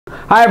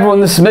Hi everyone,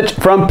 this is Mitch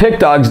from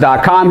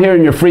PickDawgz.com here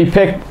in your free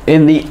pick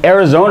in the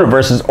Arizona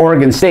versus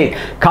Oregon State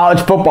college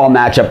football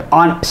matchup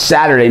on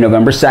Saturday,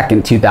 November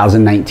 2nd,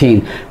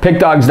 2019.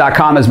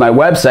 PickDawgz.com is my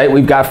website.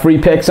 We've got free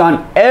picks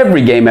on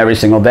every game every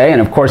single day,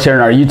 and of course here on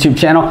our YouTube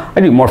channel, I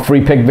do more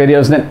free pick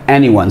videos than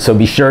anyone, so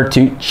be sure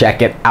to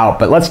check it out.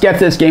 But let's get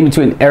to this game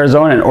between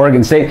Arizona and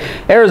Oregon State.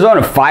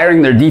 Arizona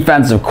firing their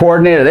defensive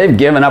coordinator. They've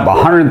given up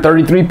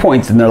 133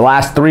 points in their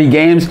last 3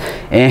 games,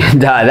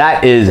 and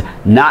that is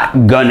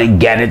not gonna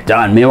get it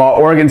done. Meanwhile,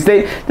 Oregon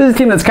State, this is a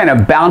team that's kind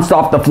of bounced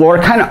off the floor,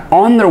 kind of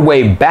on their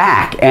way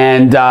back,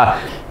 and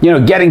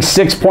getting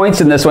 6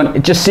 points in this one,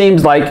 it just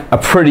seems like a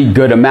pretty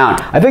good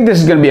amount. I think this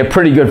is going to be a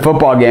pretty good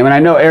football game, and I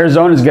know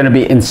Arizona is going to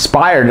be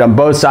inspired on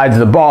both sides of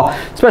the ball,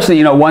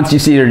 especially once you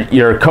see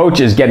your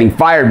coaches getting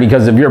fired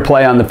because of your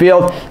play on the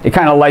field. It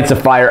kind of lights a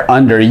fire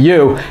under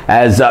you,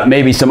 as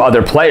maybe some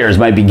other players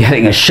might be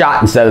getting a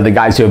shot instead of the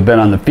guys who have been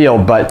on the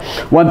field. But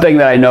one thing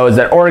that I know is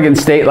that Oregon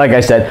State, like I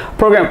said,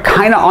 program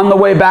kind of on the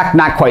way back,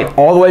 not quite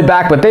all the way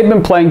back, but they've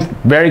been playing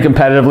very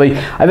competitively.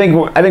 I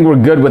think we're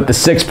good with the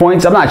 6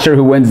 points. I'm not sure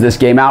who wins this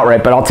game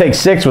outright, but I'll take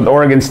 6 with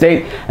Oregon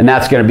State, and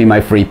that's going to be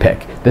my free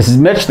pick. This is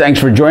Mitch. Thanks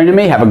for joining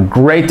me. Have a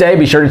great day.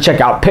 Be sure to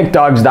check out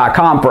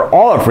PickDawgz.com for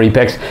all our free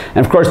picks,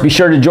 and of course be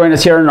sure to join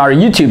us here on our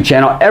YouTube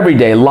channel every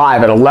day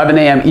live at 11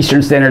 a.m.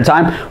 Eastern Standard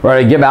Time, where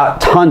I give out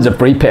tons of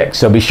free picks,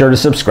 so be sure to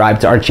subscribe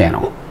to our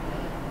channel.